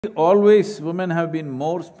Always women have been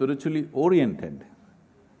more spiritually oriented.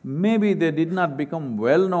 Maybe they did not become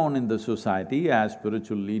well known in the society as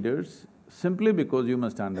spiritual leaders simply because you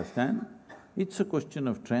must understand, it's a question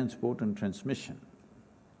of transport and transmission.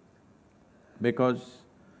 Because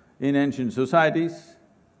in ancient societies,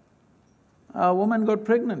 a woman got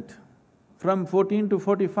pregnant. From 14 to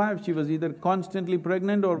 45, she was either constantly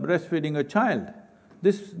pregnant or breastfeeding a child.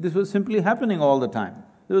 This was simply happening all the time.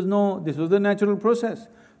 This was the natural process.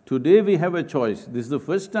 Today we have a choice. This is the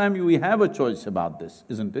first time we have a choice about this,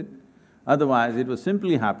 isn't it? Otherwise, it was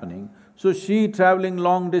simply happening. So she traveling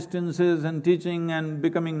long distances and teaching and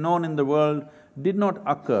becoming known in the world did not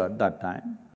occur at that time.